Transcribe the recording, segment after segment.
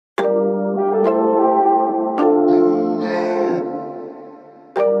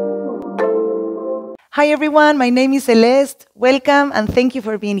Hi everyone, my name is Celeste. Welcome and thank you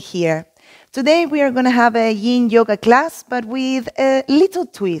for being here. Today we are going to have a yin yoga class, but with a little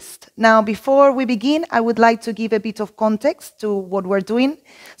twist. Now, before we begin, I would like to give a bit of context to what we're doing.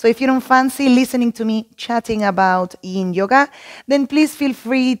 So if you don't fancy listening to me chatting about yin yoga, then please feel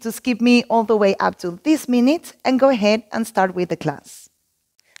free to skip me all the way up to this minute and go ahead and start with the class.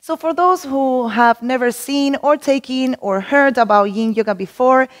 So for those who have never seen or taken or heard about yin yoga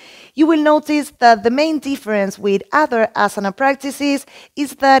before, you will notice that the main difference with other asana practices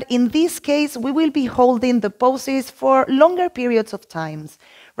is that in this case, we will be holding the poses for longer periods of times.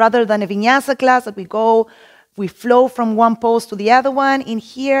 Rather than a vinyasa class that we flow from one pose to the other one, in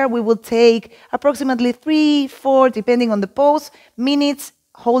here we will take approximately 3-4, depending on the pose, minutes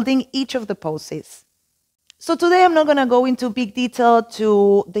holding each of the poses. So today I'm not going to go into big detail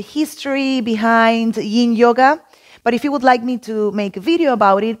to the history behind yin yoga, but if you would like me to make a video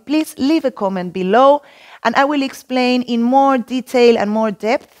about it, please leave a comment below and I will explain in more detail and more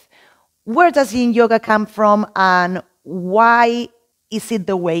depth where does yin yoga come from and why is it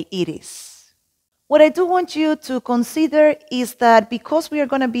the way it is. What I do want you to consider is that because we are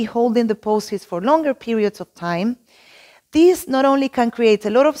going to be holding the poses for longer periods of time, this not only can create a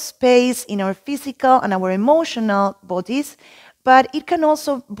lot of space in our physical and our emotional bodies, but it can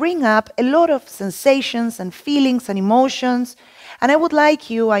also bring up a lot of sensations and feelings and emotions. And I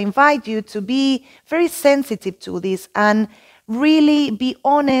invite you to be very sensitive to this and really be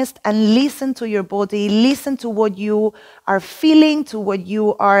honest and listen to your body, listen to what you are feeling, to what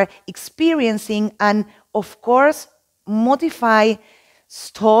you are experiencing, and of course, modify,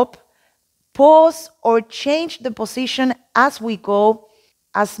 stop, pause or change the position as we go,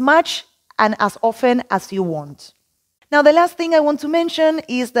 as much and as often as you want. Now, the last thing I want to mention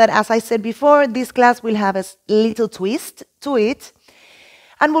is that, as I said before, this class will have a little twist to it.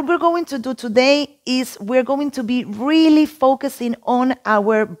 And what we're going to do today is we're going to be really focusing on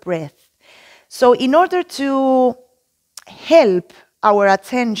our breath. So in order to help our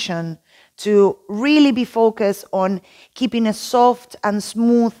attention to really be focused on keeping a soft and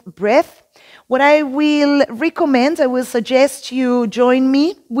smooth breath, what I will suggest you join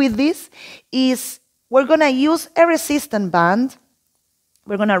me with this, is we're going to use a resistance band.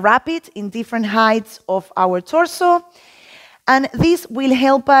 We're going to wrap it in different heights of our torso, and this will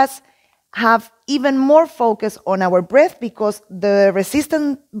help us have even more focus on our breath because the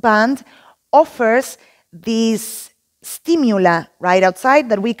resistance band offers this stimuli right outside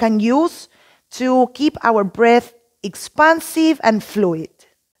that we can use to keep our breath expansive and fluid.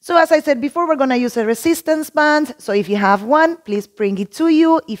 So as I said before, we're going to use a resistance band. So if you have one, please bring it to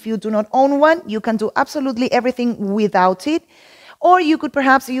you. If you do not own one, you can do absolutely everything without it. Or you could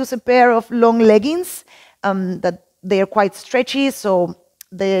perhaps use a pair of long leggings that they are quite stretchy, so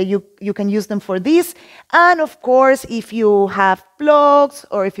you can use them for this. And of course, if you have blocks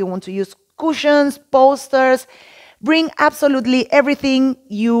or if you want to use cushions, posters, bring absolutely everything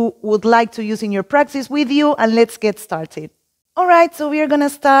you would like to use in your practice with you, and let's get started. All right, so we are going to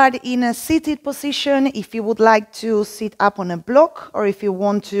start in a seated position. If you would like to sit up on a block, or if you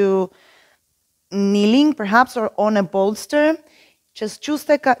want to kneeling perhaps, or on a bolster, just choose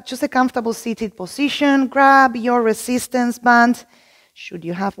a comfortable seated position. Grab your resistance band, should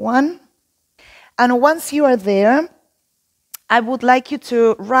you have one. And once you are there, I would like you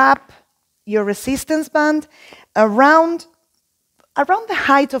to wrap your resistance band around the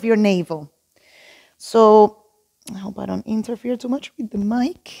height of your navel. So I hope I don't interfere too much with the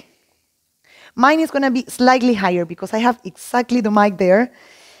mic. Mine is going to be slightly higher because I have exactly the mic there,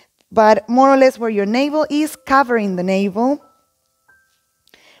 but more or less where your navel is, covering the navel.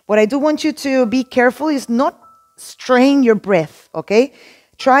 What I do want you to be careful is not strain your breath, okay?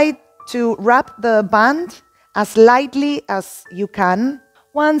 Try to wrap the band as lightly as you can.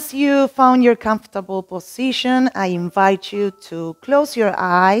 Once you found your comfortable position, I invite you to close your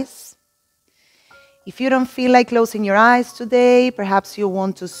eyes. If you don't feel like closing your eyes today, perhaps you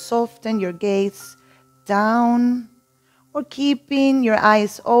want to soften your gaze down or keeping your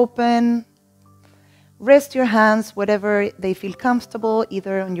eyes open. Rest your hands wherever they feel comfortable,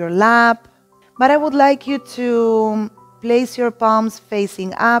 either on your lap. But I would like you to place your palms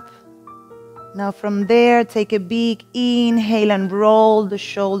facing up. Now from there, take a big inhale and roll the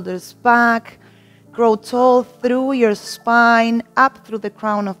shoulders back. Grow tall through your spine, up through the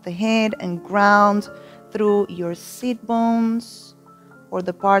crown of the head, and ground through your sit bones or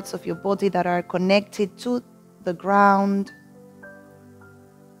the parts of your body that are connected to the ground.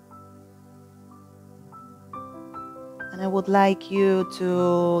 And I would like you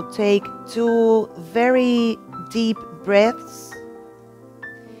to take 2 very deep breaths,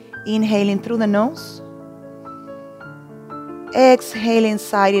 inhaling through the nose Exhale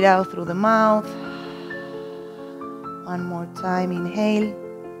inside it out through the mouth. One more time, inhale.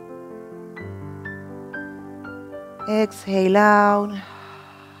 Exhale out.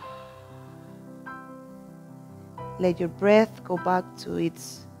 Let your breath go back to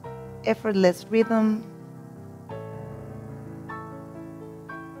its effortless rhythm.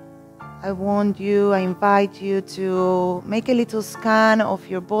 I invite you to make a little scan of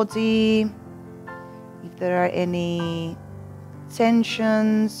your body. If there are any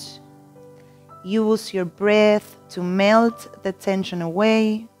tensions, use your breath to melt the tension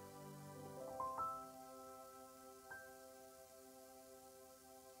away.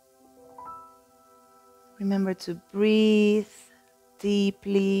 Remember to breathe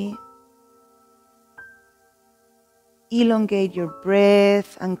deeply. Elongate your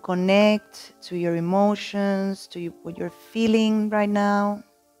breath and connect to your emotions, to what you're feeling right now.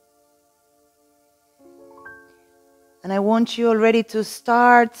 And I want you already to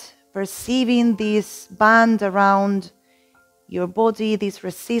start perceiving this band around your body, this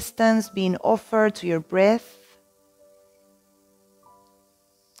resistance being offered to your breath.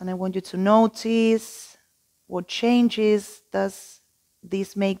 And I want you to notice what changes does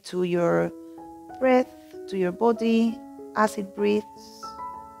this make to your breath, to your body as it breathes.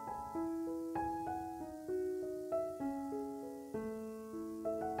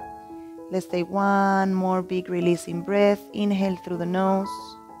 Let's take one more big releasing breath. Inhale through the nose.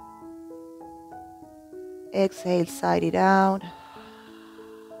 Exhale, sigh it out.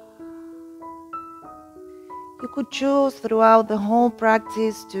 You could choose throughout the whole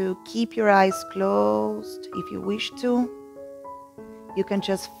practice to keep your eyes closed if you wish to. You can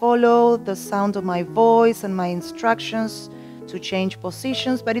just follow the sound of my voice and my instructions to change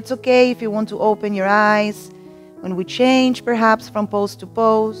positions, but it's okay if you want to open your eyes when we change, perhaps from pose to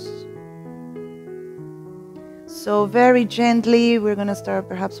pose. So very gently, we're going to start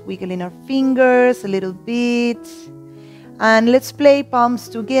perhaps wiggling our fingers a little bit. And let's play palms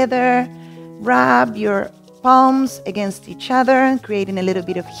together. Rub your palms against each other, creating a little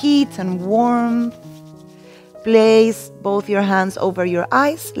bit of heat and warmth. Place both your hands over your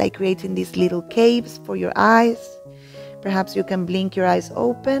eyes, like creating these little caves for your eyes. Perhaps you can blink your eyes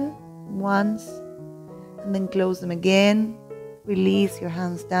open once and then close them again. Release your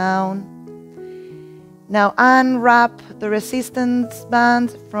hands down. Now unwrap the resistance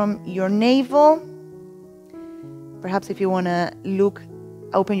band from your navel. Perhaps if you want to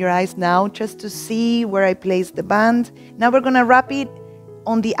open your eyes now just to see where I place the band. Now we're going to wrap it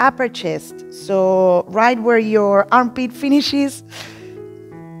on the upper chest, so right where your armpit finishes.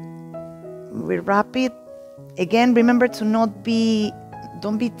 We wrap it. Again, remember to don't be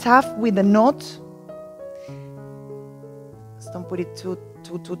tough with the knot. Just don't put it too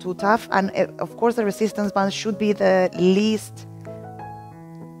tough. And of course, the resistance band should be the least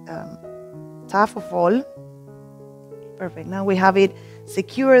tough of all. Perfect. Now we have it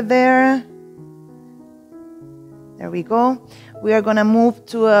secure there. There we go. We are going to move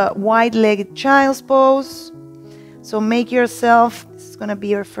to a wide-legged child's pose. So make yourself, this is going to be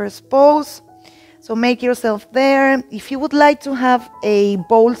your first pose. So make yourself there. If you would like to have a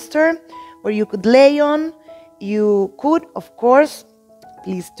bolster where you could lay on, you could, of course.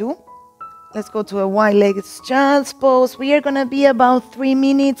 Please do. Let's go to a wide-legged child's pose. We are going to be about 3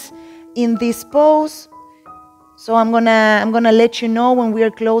 minutes in this pose. So I'm gonna let you know when we are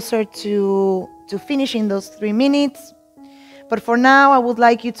closer to finishing those 3 minutes. But for now, I would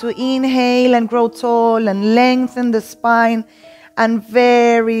like you to inhale and grow tall and lengthen the spine, and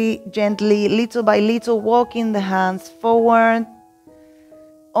very gently, little by little, walking the hands forward,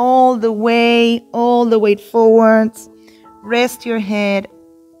 all the way forward. Rest your head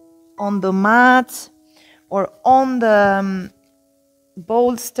on the mat or on the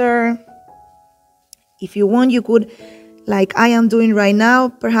bolster. If you want, you could, like I am doing right now,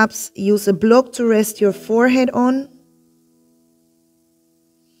 perhaps use a block to rest your forehead on.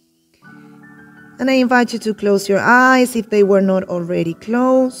 And I invite you to close your eyes if they were not already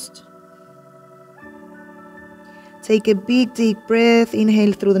closed. Take a big, deep breath.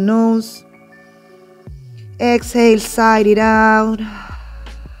 Inhale through the nose. Exhale, sigh it out.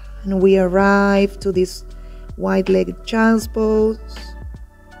 And we arrive to this wide-legged child's pose.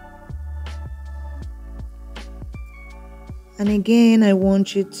 And again, I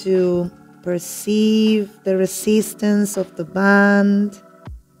want you to perceive the resistance of the band.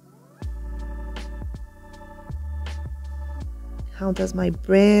 How does my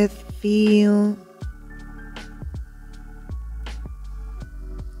breath feel?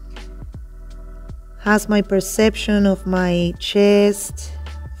 Has my perception of my chest,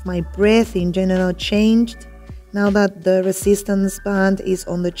 of my breath in general changed Now that the resistance band is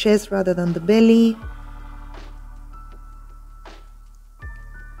on the chest rather than the belly.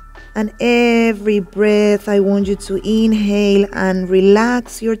 And every breath, I want you to inhale and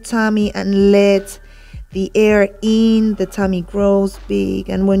relax your tummy and let the air in. The tummy grows big.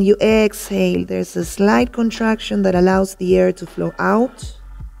 And when you exhale, there's a slight contraction that allows the air to flow out.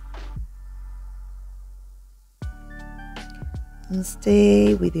 And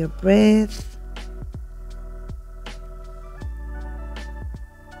stay with your breath.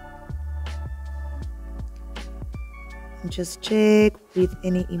 And just check with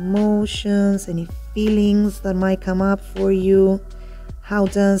any emotions, any feelings that might come up for you. How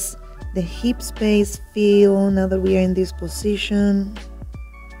does the hip space feel now that we are in this position?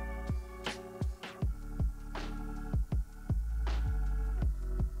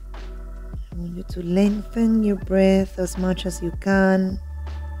 I want you to lengthen your breath as much as you can.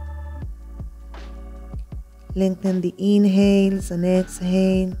 Lengthen the inhales and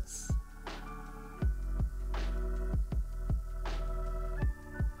exhales.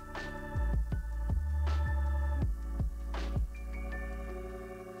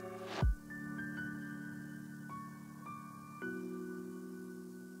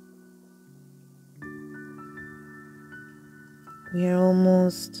 We are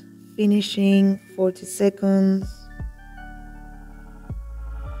almost finishing, 40 seconds.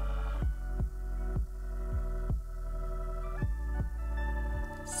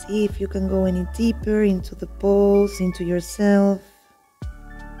 See if you can go any deeper into the pose, into yourself.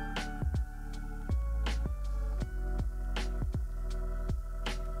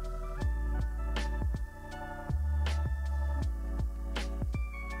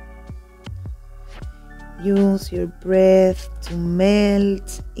 Use your breath to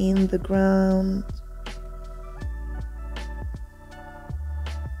melt in the ground.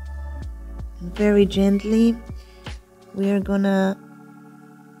 And very gently, we are gonna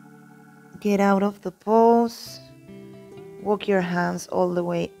get out of the pose. Walk your hands all the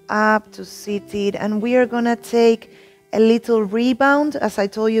way up to seated, and we are gonna take a little rebound, as I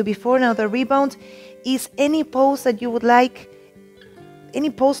told you before. Now the rebound is any pose that you would like, any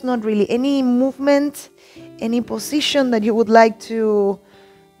pose, not really, any movement, any position that you would like to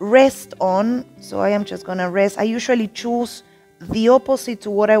rest on. So I am just gonna rest. I usually choose the opposite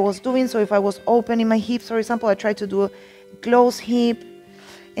to what I was doing. So if I was opening my hips, for example, I try to do a closed hip.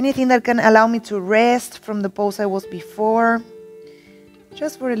 Anything that can allow me to rest from the pose I was before,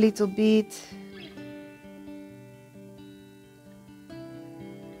 just for a little bit.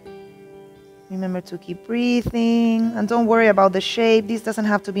 Remember to keep breathing, and don't worry about the shape. This doesn't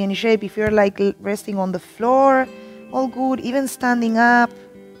have to be any shape. If you're like resting on the floor, all good, even standing up.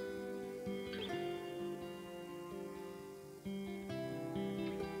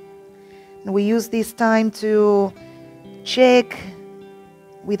 And we use this time to check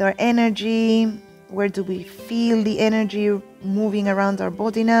with our energy. Where do we feel the energy moving around our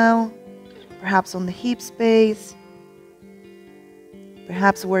body now? Perhaps on the hip space.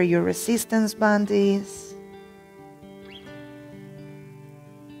 Perhaps where your resistance band is.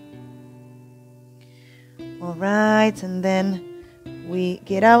 All right, and then we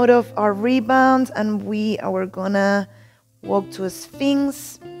get out of our rebound and we are gonna walk to a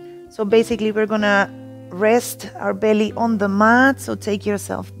Sphinx. So basically we're gonna rest our belly on the mat, so take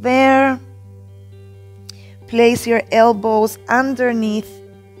yourself there. Place your elbows underneath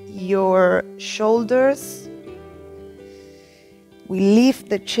your shoulders. We lift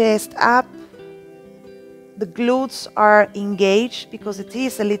the chest up. The glutes are engaged because it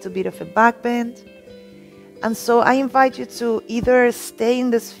is a little bit of a back bend. And so I invite you to either stay in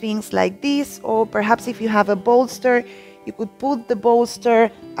the Sphinx like this, or perhaps if you have a bolster, you could put the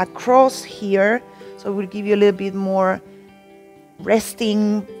bolster across here. So it will give you a little bit more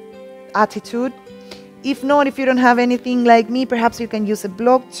resting attitude. If not, if you don't have anything like me, perhaps you can use a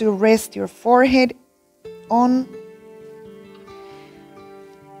block to rest your forehead on.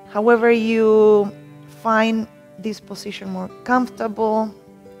 However you find this position more comfortable,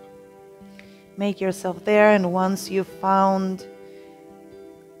 make yourself there. And once you've found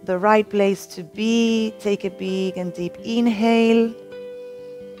the right place to be, take a big and deep inhale.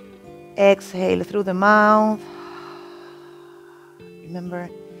 Exhale through the mouth. Remember,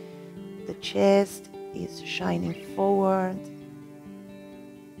 the chest is shining forward.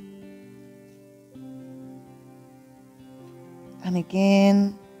 And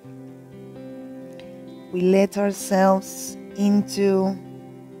again, we let ourselves into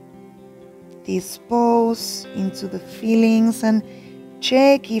this pose, into the feelings, and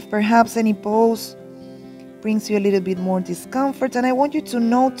check if perhaps any pose brings you a little bit more discomfort. And I want you to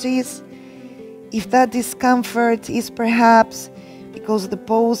notice If that discomfort is perhaps because the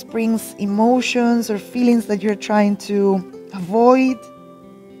pose brings emotions or feelings that you're trying to avoid,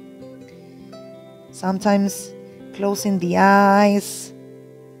 sometimes closing the eyes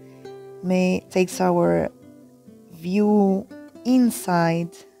takes our view inside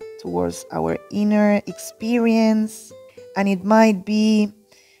towards our inner experience, and it might be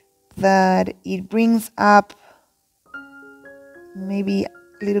that it brings up maybe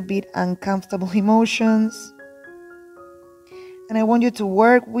a little bit uncomfortable emotions, and I want you to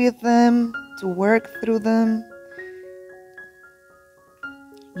work with them, to work through them.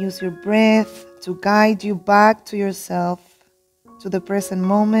 Use your breath to guide you back to yourself, to the present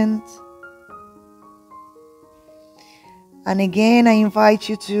moment. And again, I invite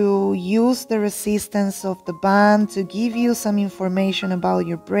you to use the resistance of the band to give you some information about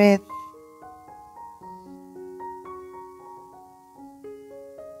your breath.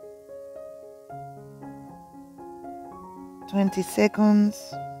 "20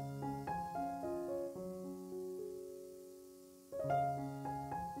 seconds.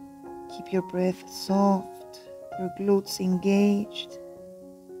 Keep your breath soft, your glutes engaged.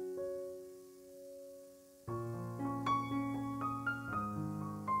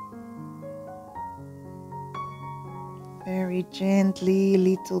 Very gently,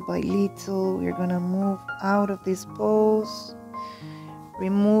 little by little, we're gonna move out of this pose.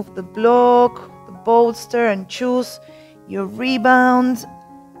 Remove the block, the bolster, and choose your rebound.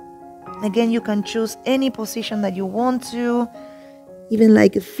 Again, you can choose any position that you want to, even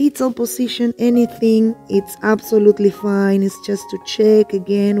like a fetal position, anything. It's absolutely fine. It's just to check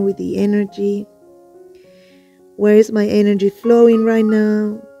again with the energy. Where is my energy flowing right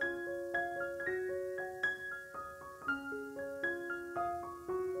now?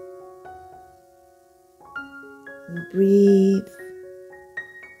 Breathe.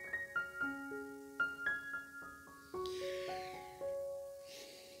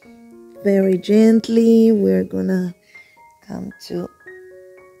 Very gently, we're gonna come to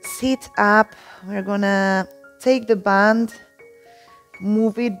sit up. We're gonna take the band,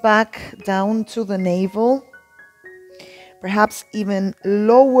 move it back down to the navel, perhaps even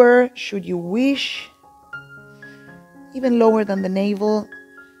lower should you wish. Even lower than the navel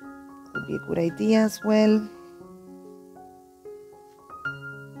would be a good idea as well.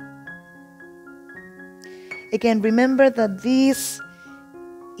 Again, remember that this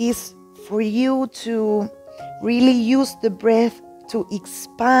is for you to really use the breath to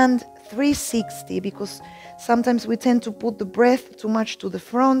expand 360, because sometimes we tend to put the breath too much to the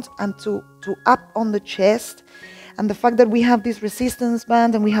front and to up on the chest. And the fact that we have this resistance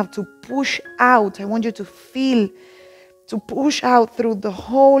band and we have to push out, I want you to feel to push out through the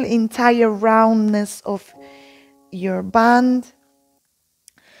whole entire roundness of your band.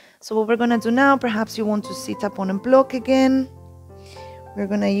 So what we're going to do now, perhaps you want to sit up on a block again. We're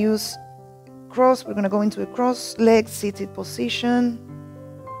going to use we're going to go into a cross-legged seated position.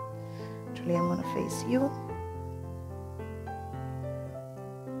 Actually, I'm going to face you.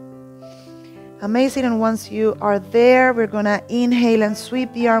 Amazing. And once you are there, we're going to inhale and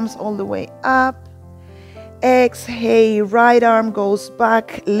sweep the arms all the way up. Exhale, right arm goes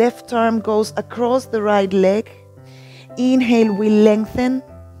back, left arm goes across the right leg. Inhale, we lengthen.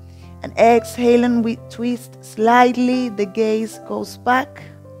 And exhale and we twist slightly, the gaze goes back.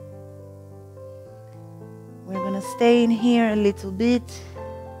 We're going to stay in here a little bit.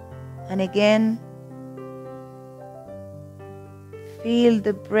 And again, feel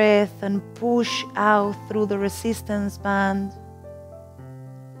the breath and push out through the resistance band.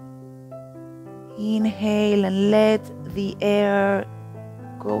 Inhale and let the air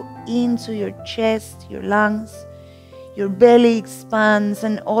go into your chest, your lungs. Your belly expands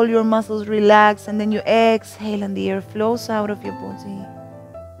and all your muscles relax, and then you exhale and the air flows out of your body.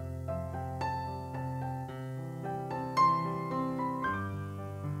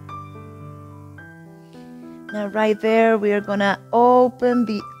 Now right there, we are gonna open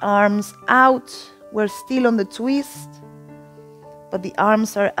the arms out. We're still on the twist, but the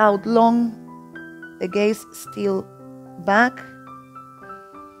arms are out long. The gaze still back.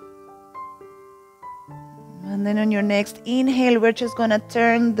 And then on your next inhale, we're just going to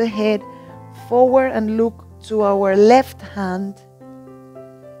turn the head forward and look to our left hand.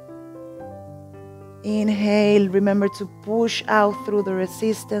 Inhale, remember to push out through the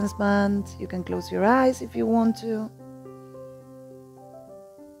resistance band. You can close your eyes if you want to.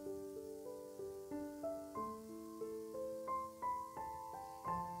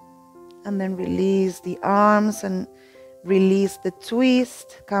 And then release the arms and release the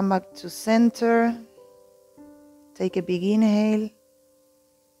twist. Come back to center. Take a big inhale.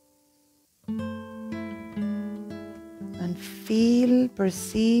 feel,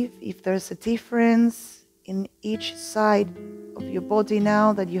 perceive if there's a difference in each side of your body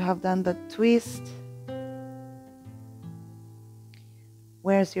now that you have done that twist.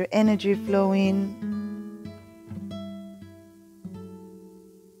 Where's your energy flowing?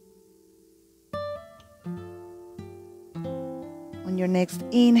 On your next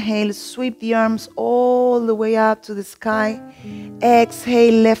inhale, sweep the arms all the way up to the sky.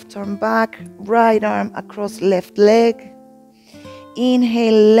 Exhale, left arm back, right arm across left leg.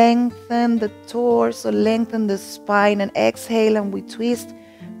 Inhale, lengthen the torso, lengthen the spine, and exhale, and we twist.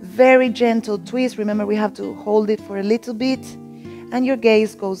 Very gentle twist. Remember, we have to hold it for a little bit. And your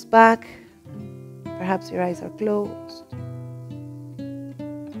gaze goes back. Perhaps your eyes are closed.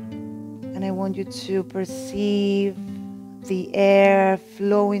 And I want you to perceive the air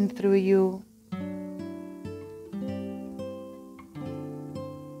flowing through you.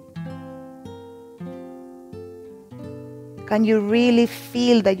 Can you really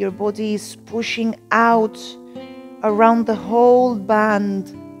feel that your body is pushing out around the whole band?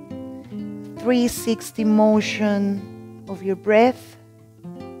 360 motion of your breath.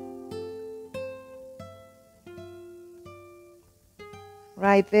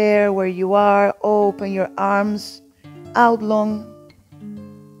 Right there where you are, open your arms out long.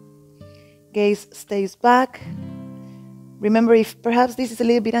 Gaze stays back. Remember, if perhaps this is a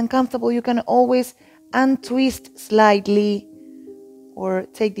little bit uncomfortable, you can always untwist slightly or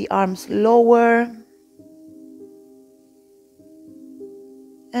take the arms lower.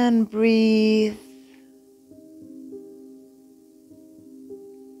 And breathe.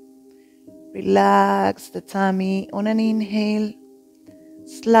 Relax the tummy on an inhale.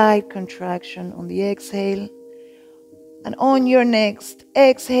 Slight contraction on the exhale. And on your next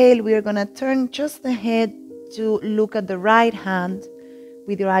exhale, we are going to turn just the head to look at the right hand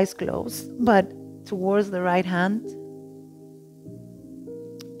with your eyes closed, but towards the right hand.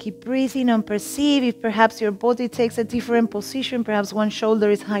 Keep breathing and perceive if perhaps your body takes a different position. Perhaps one shoulder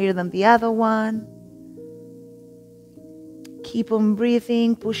is higher than the other one. Keep on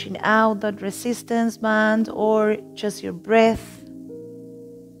breathing, pushing out that resistance band or just your breath.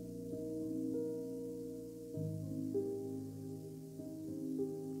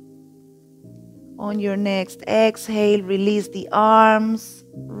 On your next exhale, release the arms,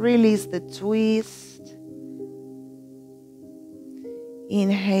 release the twist.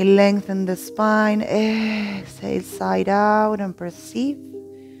 Inhale, lengthen the spine. Exhale, side out and perceive.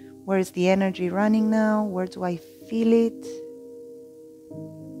 Where is the energy running now? Where do I feel it?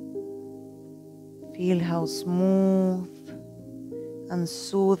 Feel how smooth and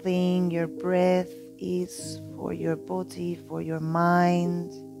soothing your breath is for your body, for your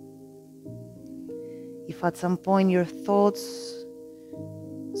mind. If at some point your thoughts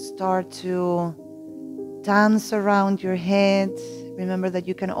start to dance around your head, remember that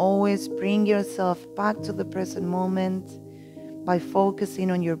you can always bring yourself back to the present moment by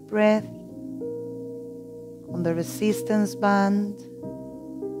focusing on your breath, on the resistance band.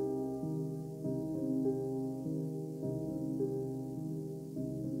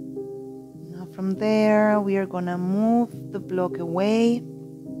 Now from there, we are going to move the block away.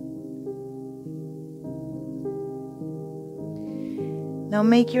 Now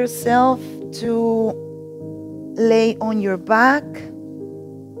make yourself to lay on your back.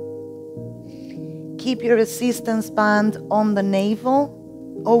 Keep your resistance band on the navel,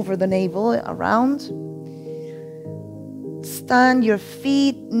 over the navel, around. Stand, your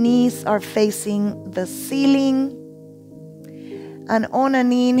feet, knees are facing the ceiling. And on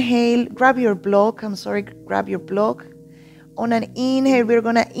an inhale, grab your block. On an inhale, we're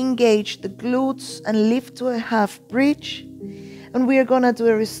going to engage the glutes and lift to a half bridge. And we are going to do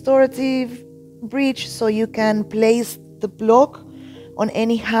a restorative bridge, so you can place the block on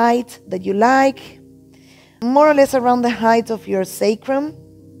any height that you like, more or less around the height of your sacrum.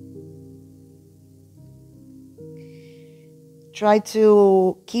 Try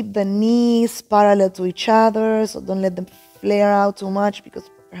to keep the knees parallel to each other, so don't let them flare out too much,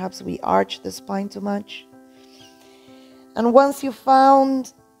 because perhaps we arch the spine too much. And once you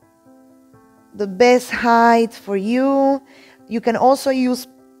found the best height for you, you can also use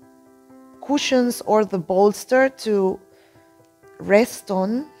cushions or the bolster to rest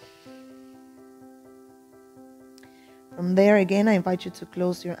on. From there, again, I invite you to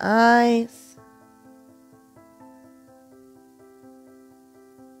close your eyes.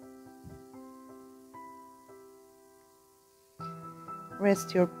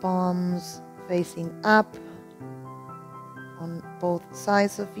 Rest your palms facing up on both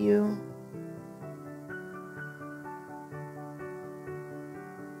sides of you.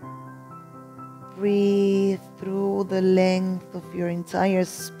 Breathe through Go the length of your entire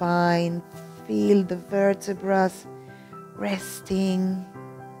spine. Feel the vertebrae resting.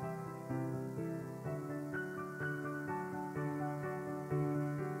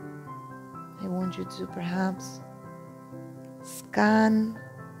 I want you to perhaps scan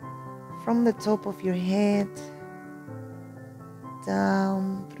from the top of your head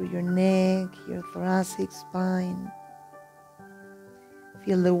down through your neck, your thoracic spine.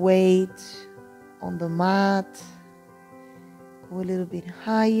 Feel the weight on the mat. Go a little bit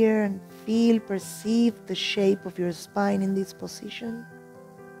higher and perceive the shape of your spine in this position.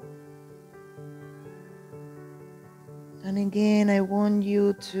 And again, I want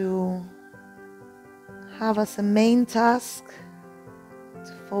you to have as a main task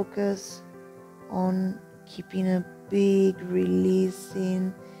to focus on keeping a big,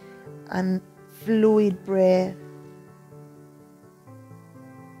 releasing and fluid breath.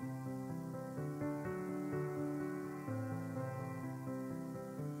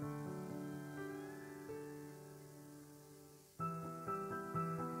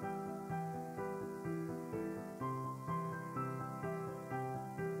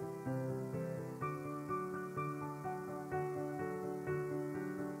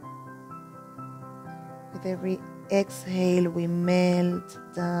 With every exhale, we melt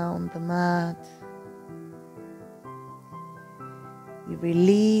down the mat. We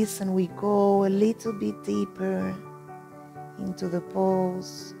release and we go a little bit deeper into the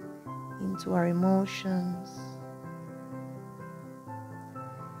pose, into our emotions.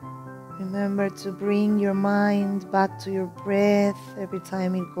 Remember to bring your mind back to your breath every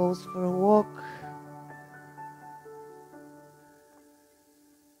time it goes for a walk.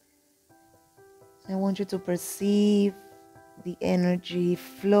 I want you to perceive the energy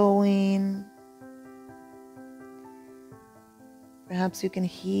flowing. Perhaps you can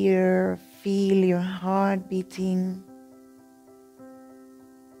hear, feel your heart beating.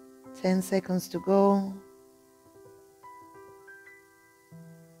 10 seconds to go.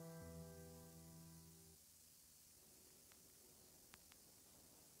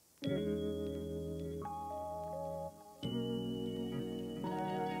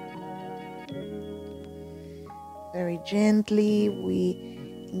 Very gently, we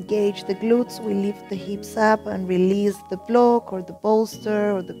engage the glutes, we lift the hips up and release the block or the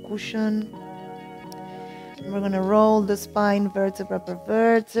bolster or the cushion. And we're going to roll the spine vertebra per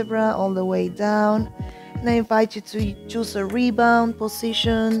vertebra all the way down. And I invite you to choose a rebound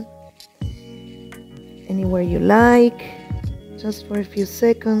position anywhere you like, just for a few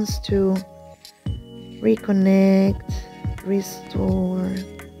seconds to reconnect, restore.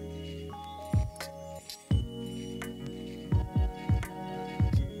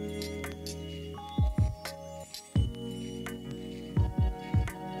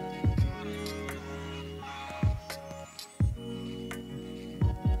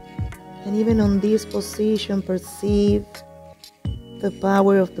 And even on this position, perceive the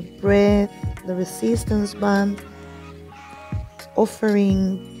power of the breath, the resistance band,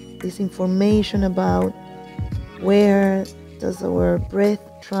 offering this information about where does our breath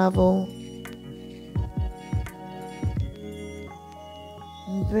travel.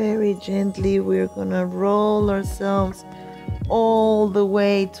 And very gently, we're gonna roll ourselves all the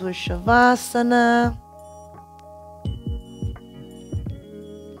way to Shavasana.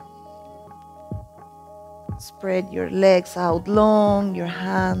 Spread your legs out long, your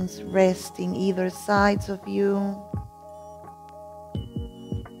hands resting either sides of you.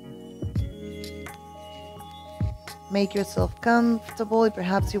 Make yourself comfortable.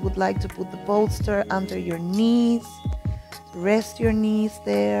 Perhaps you would like to put the bolster under your knees, to rest your knees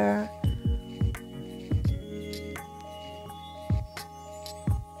there.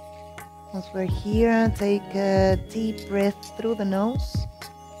 Once we're here, take a deep breath through the nose.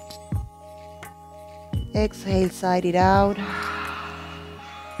 Exhale, sigh it out.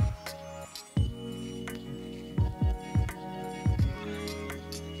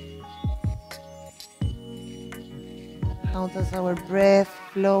 How does our breath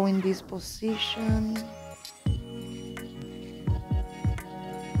flow in this position?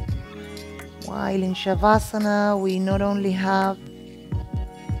 While in Shavasana, we not only have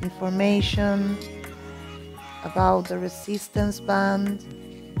information about the resistance band,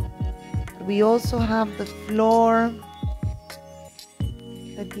 we also have the floor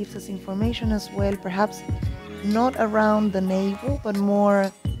that gives us information as well, perhaps not around the navel, but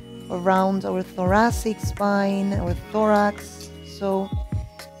more around our thoracic spine, our thorax. So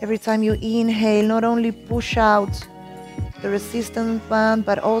every time you inhale, not only push out the resistance band,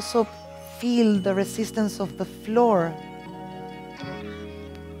 but also feel the resistance of the floor.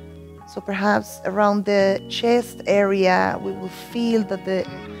 So perhaps around the chest area, we will feel that the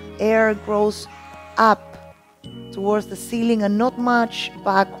air grows up towards the ceiling and not much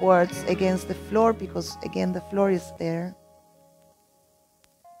backwards against the floor, because again, the floor is there.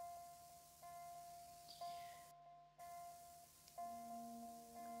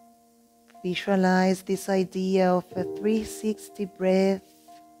 Visualize this idea of a 360 breath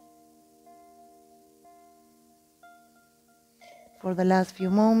for the last few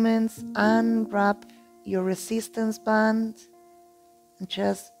moments. Unwrap your resistance band and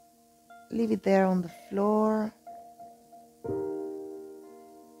just leave it there on the floor.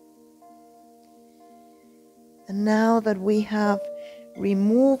 And now that we have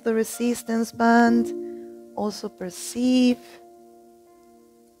removed the resistance band, also perceive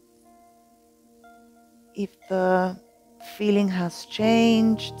if the feeling has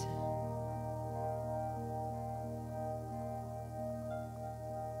changed.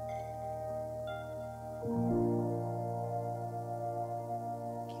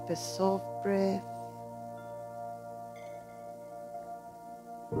 Keep a soft breath.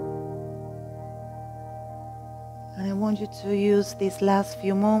 And I want you to use these last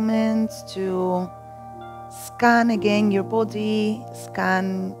few moments to scan again your body,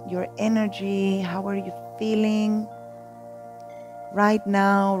 scan your energy. How are you feeling right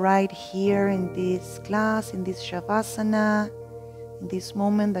now, right here in this class, in this Shavasana, in this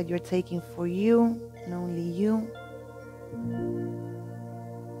moment that you're taking for you and only you?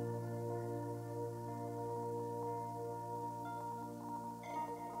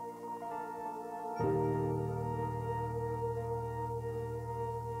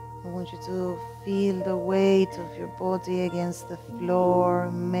 I want you to feel the weight of your body against the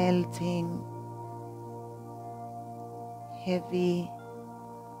floor, melting, heavy.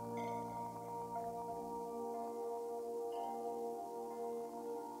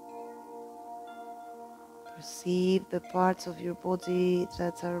 Perceive the parts of your body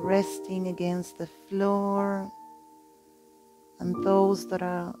that are resting against the floor and those that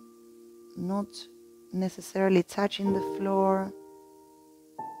are not necessarily touching the floor.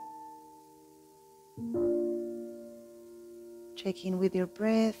 Check in with your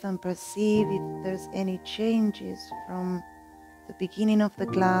breath and perceive if there's any changes from the beginning of the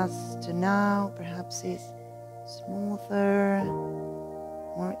class to now. Perhaps it's smoother,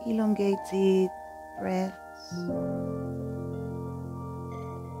 more elongated breaths.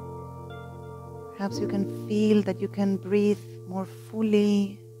 Perhaps you can feel that you can breathe more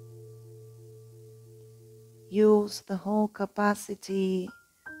fully. Use the whole capacity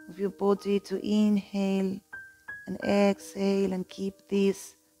of your body to inhale and exhale and keep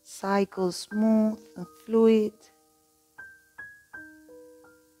this cycle smooth and fluid.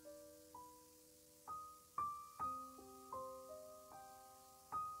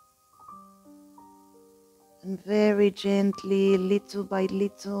 And very gently, little by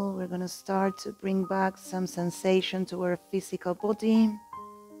little, we're going to start to bring back some sensation to our physical body.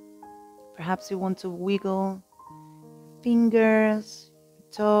 Perhaps you want to wiggle fingers,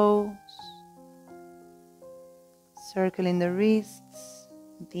 toes, circling the wrists,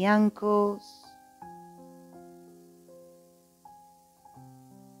 the ankles.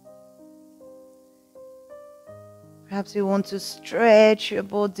 Perhaps you want to stretch your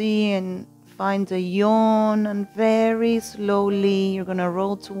body and find a yawn, and very slowly you're going to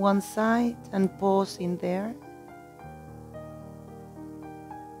roll to one side and pause in there.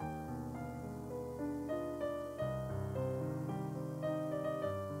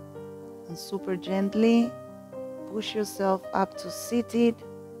 And super gently push yourself up to seated.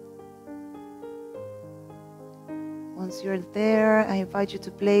 Once you're there, I invite you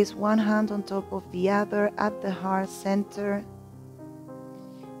to place one hand on top of the other at the heart center.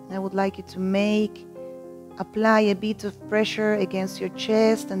 I would like you to apply a bit of pressure against your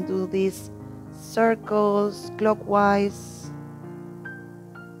chest and do these circles clockwise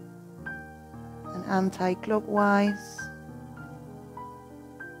and anti-clockwise.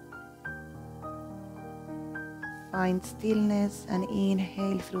 Find stillness and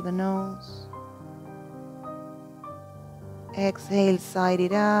inhale through the nose. Exhale, side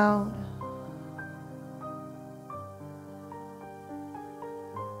it out.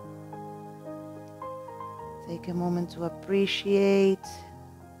 Take a moment to appreciate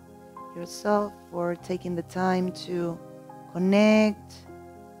yourself for taking the time to connect,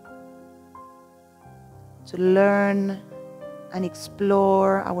 to learn and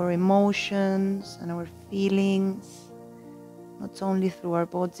explore our emotions and our feelings, not only through our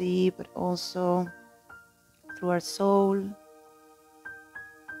body, but also through our soul.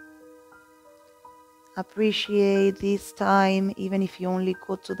 Appreciate this time, even if you only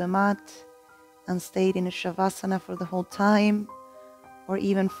go to the mat and stayed in a Shavasana for the whole time, or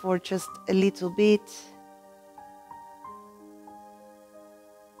even for just a little bit.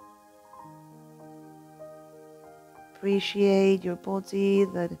 Appreciate your body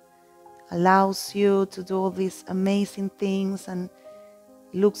that allows you to do all these amazing things and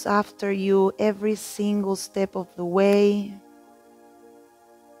looks after you every single step of the way.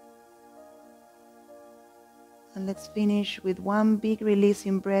 And let's finish with one big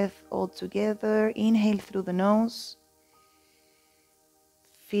releasing breath all together. Inhale through the nose.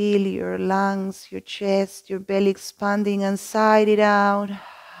 Feel your lungs, your chest, your belly expanding, and sigh it out.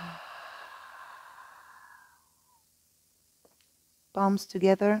 Palms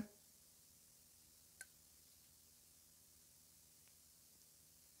together.